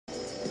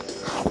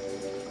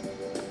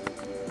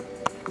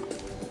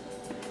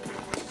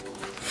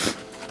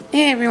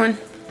Hey everyone.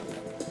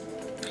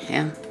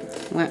 Yeah,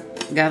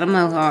 got a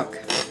mohawk.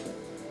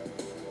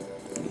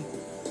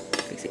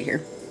 Fix it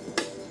here.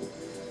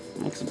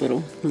 Looks a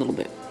little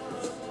bit.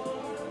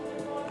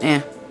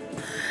 Yeah.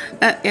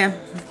 Yeah,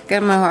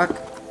 got a mohawk.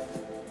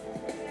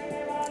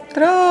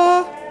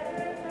 Ta-da!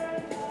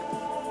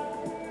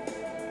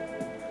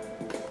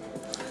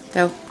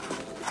 So,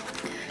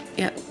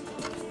 yeah.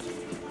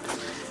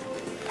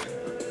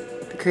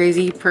 The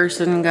crazy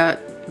person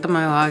got the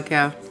mohawk,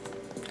 yeah.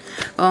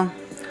 Well,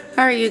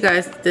 how are you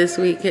guys this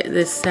week,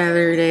 this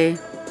Saturday?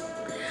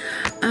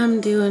 I'm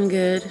doing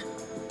good.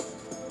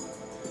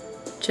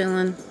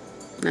 Chilling.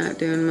 Not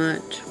doing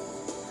much.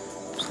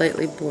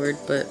 Slightly bored,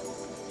 but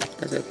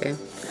that's okay.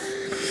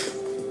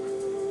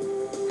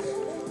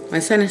 My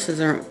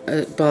sinuses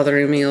aren't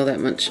bothering me all that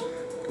much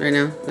right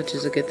now, which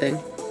is a good thing.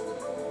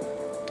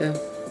 So,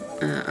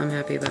 I'm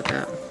happy about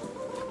that.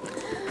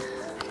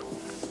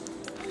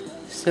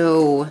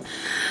 So,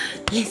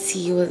 let's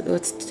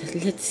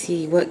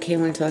see what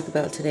can we talk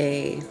about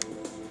today?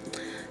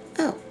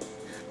 Oh,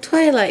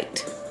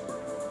 Twilight.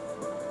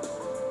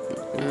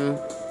 No,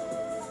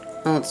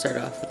 I won't start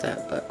off with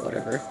that, but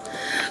whatever.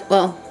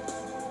 Well,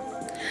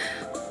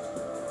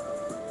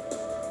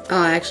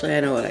 oh, actually, I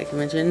know what I can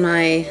mention.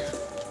 My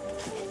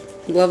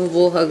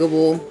lovable,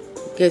 huggable,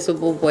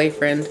 kissable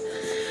boyfriend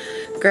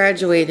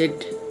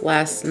graduated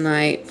last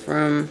night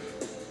from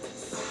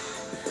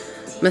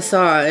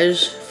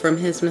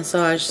his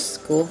massage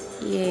school.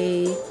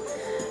 Yay.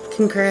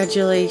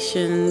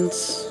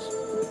 Congratulations,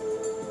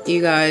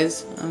 you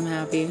guys. I'm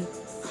happy.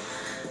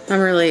 I'm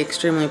really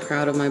extremely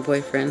proud of my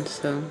boyfriend,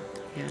 so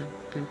yeah,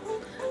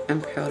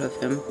 I'm proud of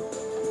him.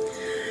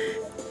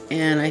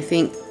 And I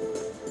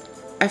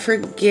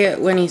forget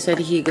when he said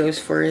he goes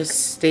for his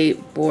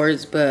state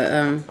boards, but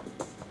I'm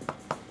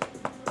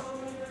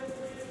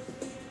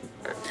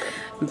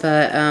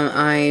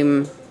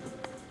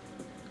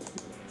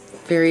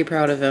very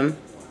proud of him.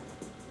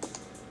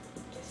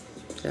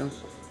 So,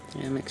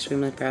 yeah, I'm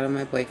extremely proud of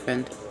my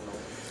boyfriend.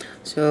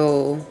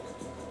 So,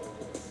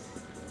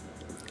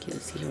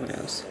 let's see what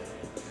else.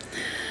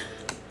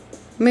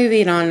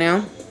 Moving on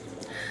now.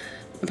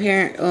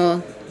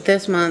 Well,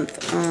 this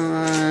month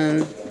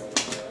on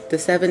the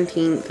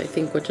 17th, I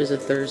think, which is a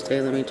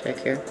Thursday. Let me check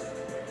here.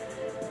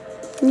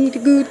 I need to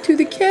go to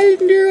the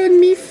calendar on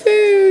my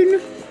phone.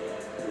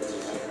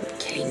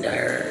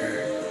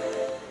 Calendar.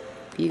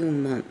 Few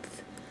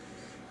month.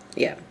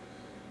 Yeah.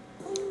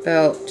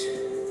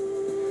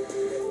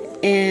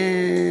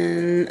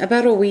 In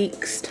about a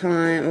week's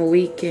time, a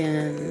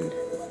weekend.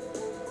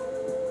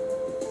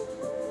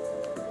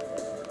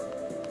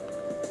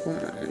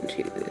 1,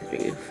 2,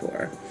 3,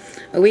 4.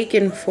 A week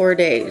and 4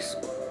 days.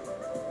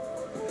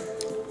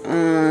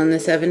 On the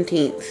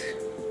 17th,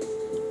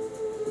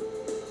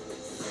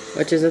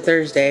 which is a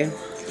Thursday,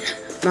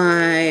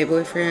 my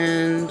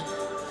boyfriend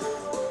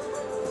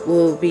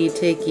will be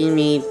taking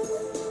me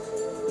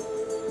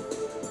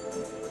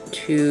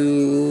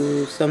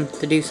to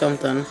do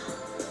something.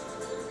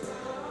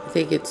 I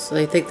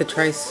think the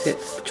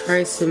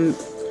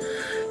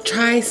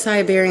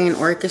Tri-Siberian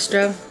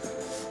Orchestra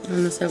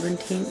on the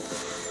 17th.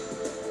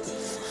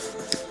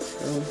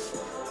 So,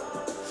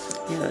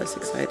 yeah, that's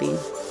exciting.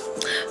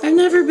 I've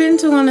never been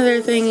to one of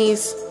their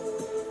thingies.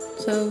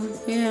 So,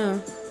 yeah,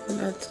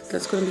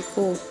 that's going to be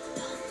cool.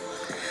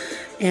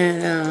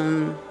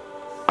 And,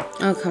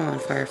 oh, come on,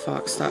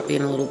 Firefox, stop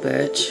being a little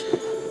bitch.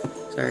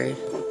 Sorry.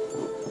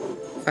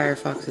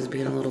 Firefox is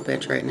being a little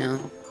bitch right now.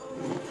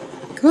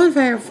 Come on,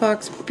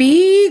 Firefox,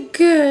 be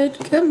good.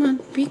 Come on,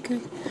 be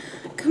good.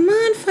 Come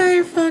on,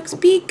 Firefox,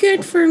 be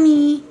good for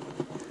me.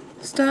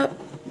 Stop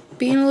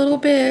being a little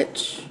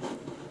bitch.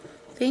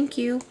 Thank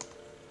you.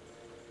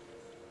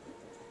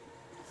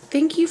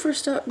 Thank you for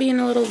stop being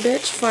a little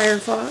bitch,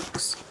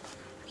 Firefox.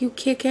 You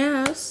kick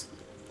ass.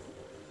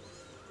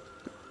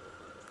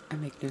 I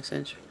make no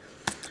sense.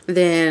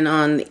 Then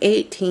on the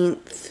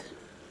 18th,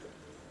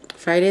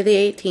 Friday the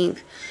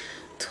 18th,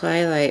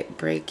 Twilight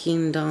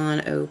Breaking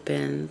Dawn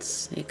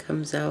opens. It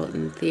comes out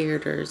in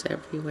theaters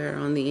everywhere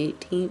on the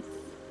 18th.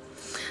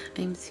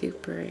 I'm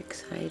super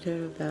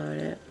excited about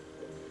it.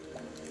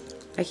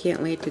 I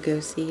can't wait to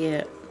go see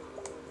it.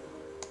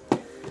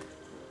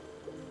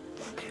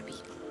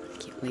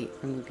 Wait,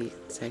 I'm gonna be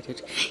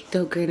excited.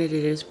 Though granted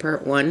it is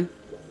part 1.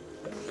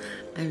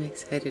 I'm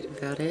excited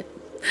about it.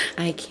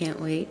 I can't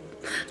wait.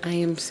 I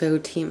am so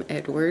Team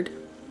Edward.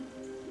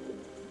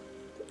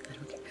 I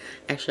don't care.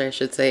 Actually, I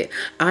should say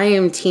I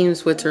am Team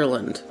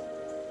Switzerland.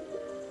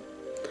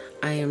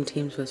 I am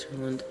Team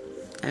Switzerland.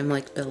 I'm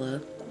like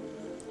Bella.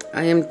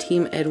 I am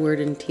Team Edward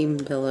and Team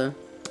Bella.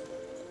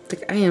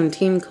 Like, I am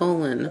Team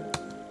Colin.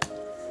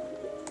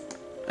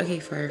 Okay,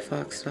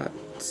 Firefox, stop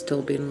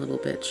still being a little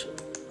bitch.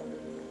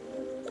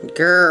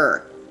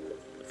 Grr.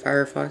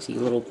 Firefox, you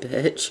little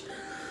bitch.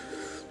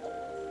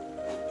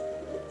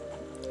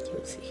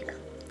 Let's see here.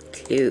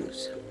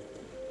 Close.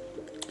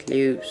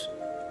 Close.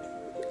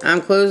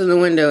 I'm closing the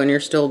window and you're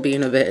still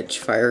being a bitch,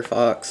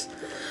 Firefox.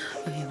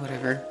 Okay,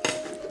 whatever.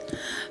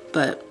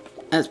 But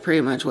that's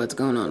pretty much what's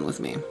going on with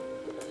me.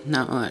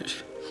 not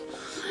much.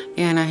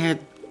 And I had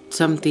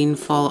something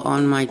fall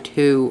on my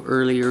toe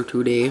earlier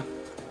today.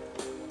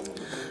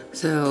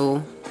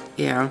 So,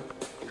 yeah.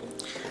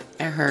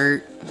 It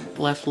hurt.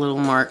 Left a little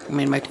mark.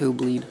 Made my toe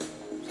bleed.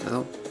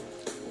 So,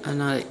 I'm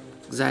not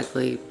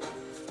exactly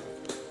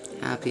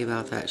happy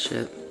about that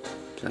shit.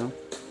 So,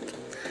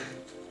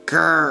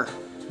 grr.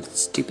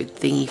 Stupid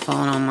thingy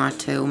falling on my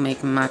toe,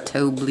 making my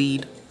toe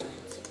bleed.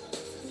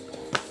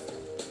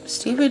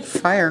 Stupid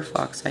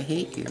Firefox, I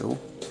hate you.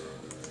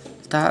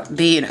 Stop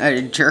being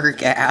a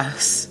jerk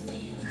ass.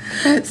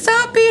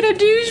 Stop being a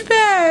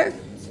douchebag.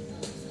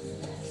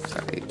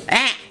 Sorry.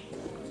 Ah!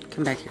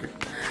 Come back here.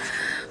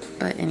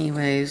 But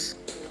anyways,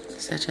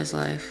 such is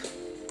life.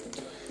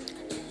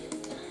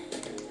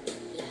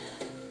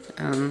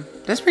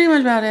 That's pretty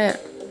much about it.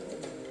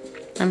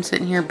 I'm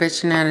sitting here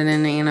bitching at an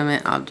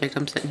inanimate object.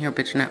 I'm sitting here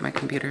bitching at my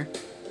computer.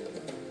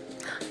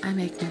 I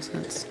make no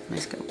sense.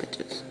 Nice go,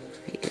 bitches.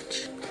 I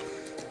itch.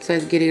 So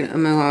I'm getting a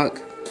mohawk.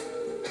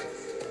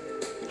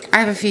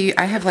 I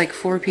have like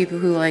 4 people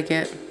who like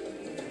it.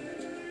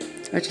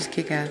 Which is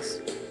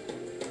kick-ass.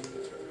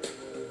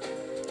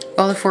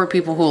 All the 4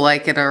 people who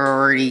like it are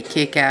already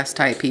kick-ass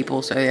type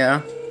people, so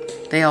yeah.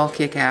 They all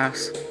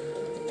kick-ass.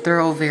 They're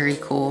all very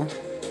cool.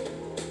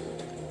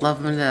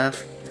 Love them to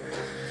death.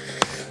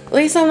 At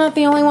least I'm not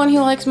the only one who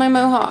likes my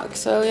mohawk,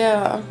 so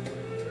yeah.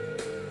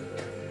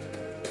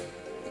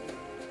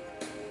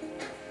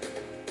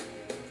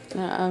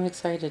 I'm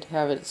excited to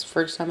have it. It's the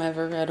first time I've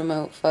ever had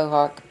a faux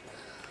hawk.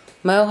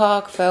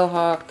 Faux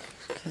hawk,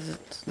 because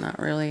it's not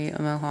really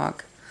a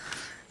mohawk.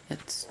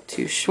 It's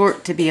too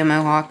short to be a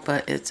mohawk,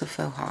 but it's a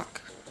faux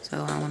hawk.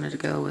 So I wanted to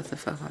go with the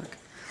faux hawk.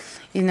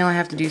 Even though I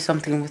have to do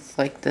something with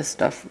like this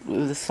stuff,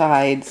 with the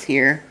sides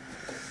here.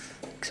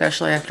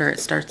 Especially after it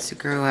starts to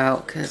grow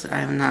out, because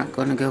I'm not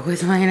going to go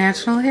with my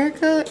natural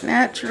haircut.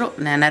 I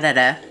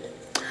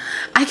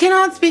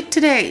cannot speak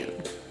today.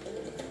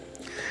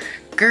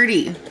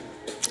 Gertie.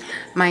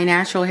 My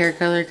natural hair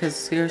color, because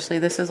seriously,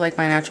 this is like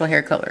my natural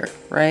hair color.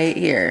 Right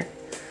here.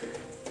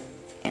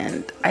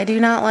 And I do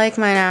not like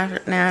my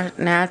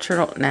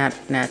natural.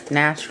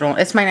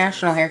 It's my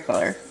national hair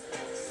color.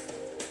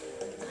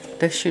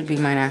 This should be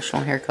my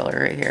national hair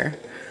color right here.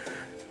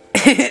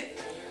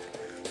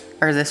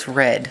 Or this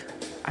red.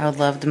 I would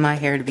love my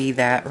hair to be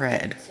that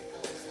red.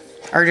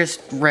 Or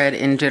just red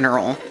in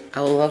general.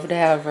 I would love to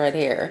have red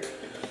hair.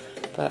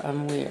 But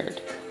I'm weird.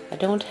 I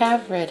don't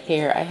have red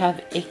hair. I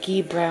have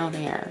icky brown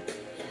hair.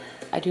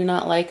 I do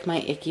not like my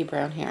icky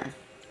brown hair.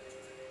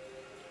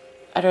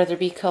 I'd rather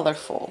be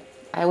colorful.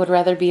 I would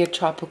rather be a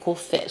tropical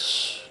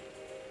fish.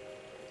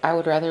 I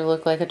would rather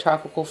look like a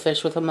tropical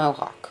fish with a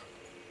mohawk.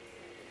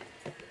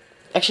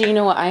 Actually, you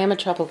know what? I am a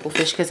tropical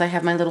fish because I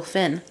have my little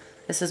fin.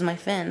 This is my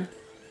fin.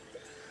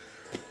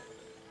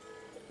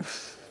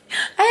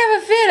 I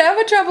have a fin. I'm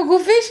a tropical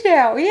fish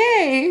now.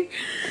 Yay!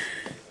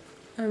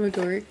 I'm a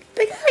dork.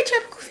 Look at my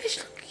tropical fish.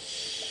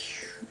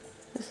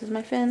 This is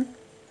my fin.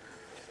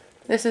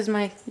 This is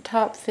my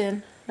top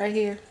fin right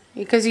here.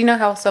 Because you know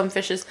how some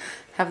fishes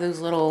have those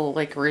little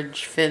like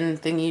ridge fin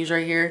thingies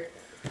right here?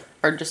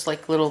 Or just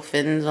like little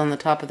fins on the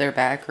top of their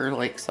back, or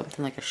like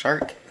something like a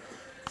shark.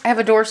 I have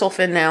a dorsal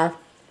fin now.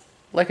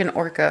 Like an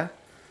orca.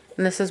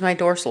 And this is my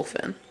dorsal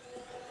fin.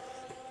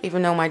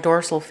 Even though my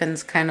dorsal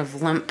fin's kind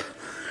of limp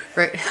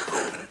right now.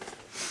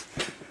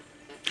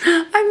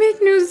 I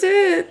make no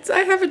sense. I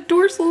have a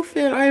dorsal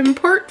fin. I am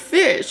part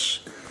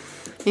fish.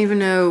 Even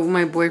though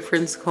my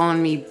boyfriend's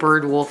calling me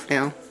bird wolf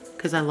now.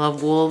 Because I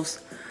love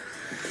wolves.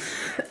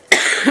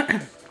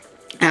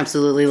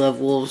 Absolutely love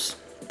wolves.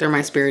 They're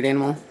my spirit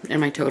animal and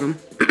my totem.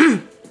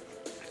 And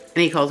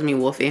he calls me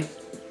Wolfie.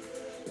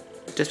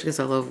 Just because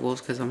I love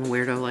wolves, because I'm a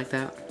weirdo like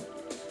that.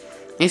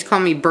 He's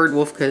calling me bird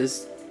wolf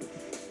because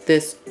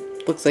this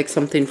looks like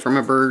something from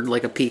a bird,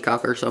 like a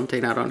peacock or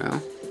something, I don't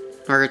know.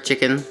 Or a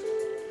chicken.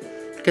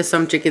 Because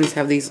some chickens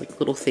have these like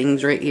little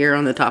things right here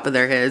on the top of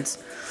their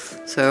heads.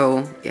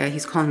 So, yeah,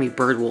 he's calling me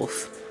bird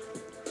wolf.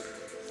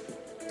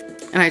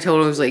 And I told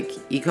him, I was like,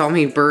 you call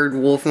me bird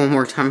wolf one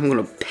more time, I'm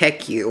gonna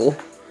peck you.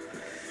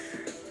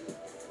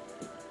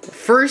 The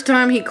first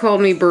time he called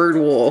me bird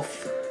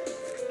wolf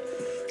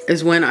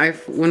is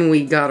when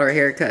we got our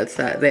haircuts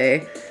that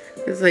day.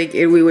 It's like,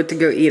 we went to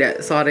go eat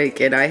at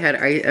Sonic, and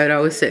I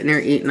was sitting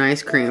there eating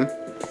ice cream.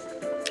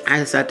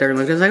 I sat there and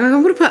looked, I was like,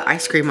 I'm gonna put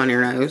ice cream on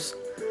your nose.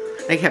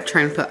 I kept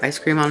trying to put ice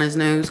cream on his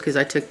nose, because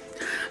I took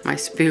my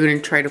spoon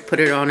and tried to put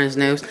it on his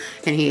nose,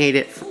 and he ate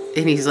it,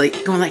 and he's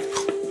like, going like,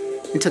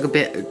 and took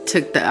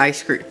the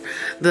ice cream,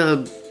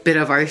 the bit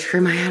of ice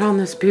cream I had on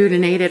the spoon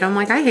and ate it. I'm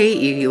like, I hate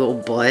you, you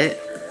little butt.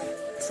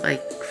 It's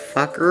like,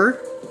 fucker.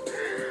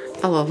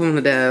 I love him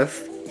to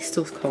death. He's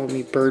still calling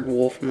me bird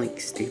wolf. I'm like,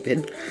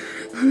 stupid.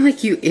 I'm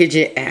like, you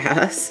idiot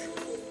ass.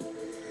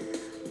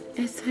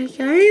 It's like,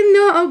 I am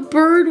not a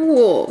bird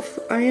wolf.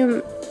 I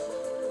am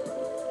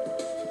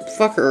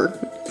fucker.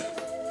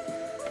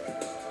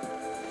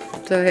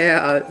 So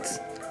yeah, it's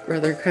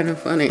rather kind of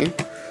funny.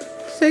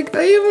 It's like,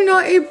 I am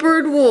not a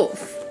bird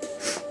wolf.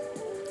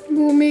 It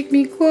will make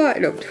me cry.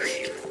 No, I'm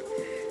joking.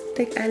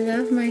 Like, I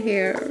love my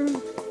hair.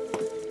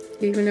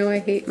 Even though I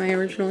hate my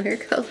original hair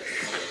color.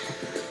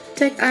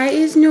 It's like, I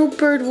is no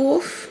bird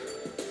wolf.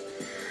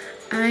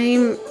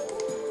 I'm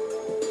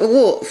a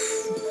wolf.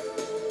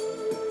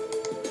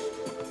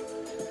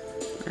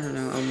 I don't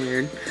know, I'm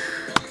weird.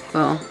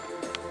 Well,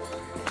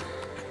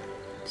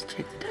 let's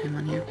check the time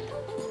on here.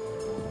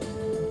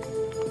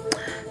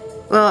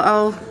 Well,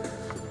 I'll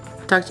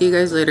talk to you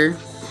guys later.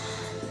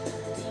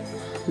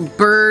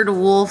 Bird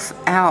wolf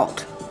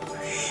out.